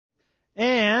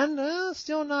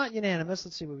Still not unanimous.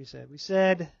 Let's see what we said. We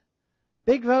said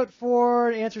big vote for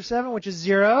answer 7, which is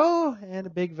 0, and a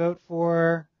big vote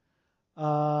for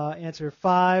answer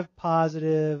 5,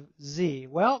 positive Z.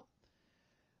 Well,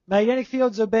 magnetic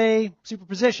fields obey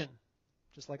superposition,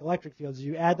 just like electric fields.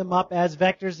 You add them up as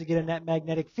vectors to get a net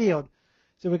magnetic field.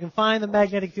 So we can find the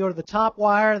magnetic field of the top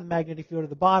wire and the magnetic field of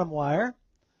the bottom wire.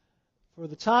 For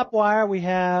the top wire, we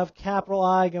have capital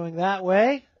I going that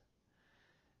way.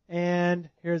 And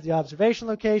here's the observation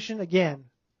location. Again,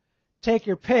 take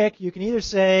your pick. You can either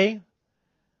say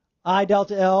I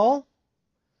delta L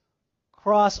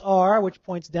cross R, which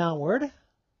points downward.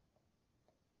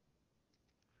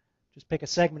 Just pick a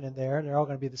segment in there. They're all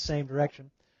going to be the same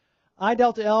direction. I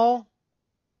delta L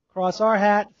cross R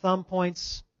hat, thumb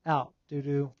points out due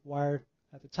to wire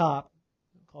at the top.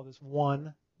 I'll call this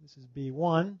 1. This is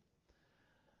B1.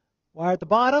 Wire at the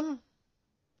bottom.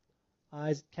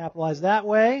 I's capitalized that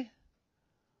way.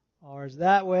 R's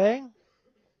that way.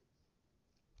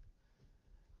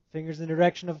 Fingers in the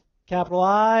direction of capital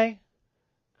I.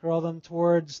 Curl them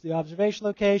towards the observation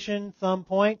location. Thumb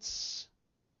points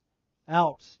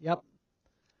out. Yep.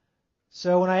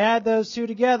 So when I add those two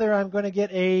together, I'm going to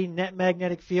get a net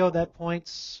magnetic field that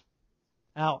points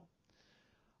out.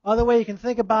 Other way you can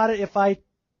think about it, if I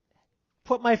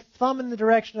put my thumb in the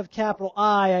direction of capital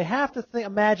I have to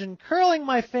imagine curling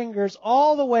my fingers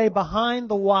all the way behind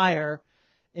the wire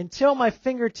until my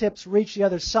fingertips reach the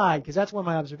other side, because that's where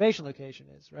my observation location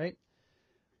is, right?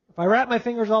 If I wrap my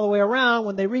fingers all the way around,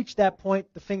 when they reach that point,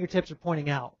 the fingertips are pointing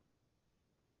out,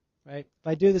 right? If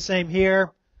I do the same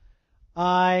here,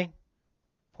 I,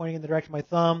 pointing in the direction of my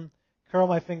thumb, curl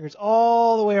my fingers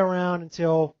all the way around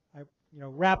until I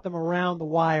wrap them around the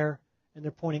wire, and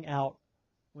they're pointing out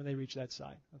when they reach that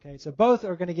side. Okay, so both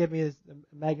are going to give me a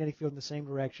magnetic field in the same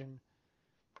direction.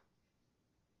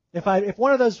 If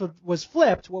one of those was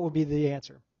flipped, what would be the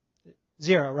answer?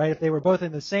 0, right? If they were both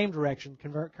in the same direction,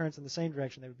 currents in the same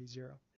direction, they would be 0.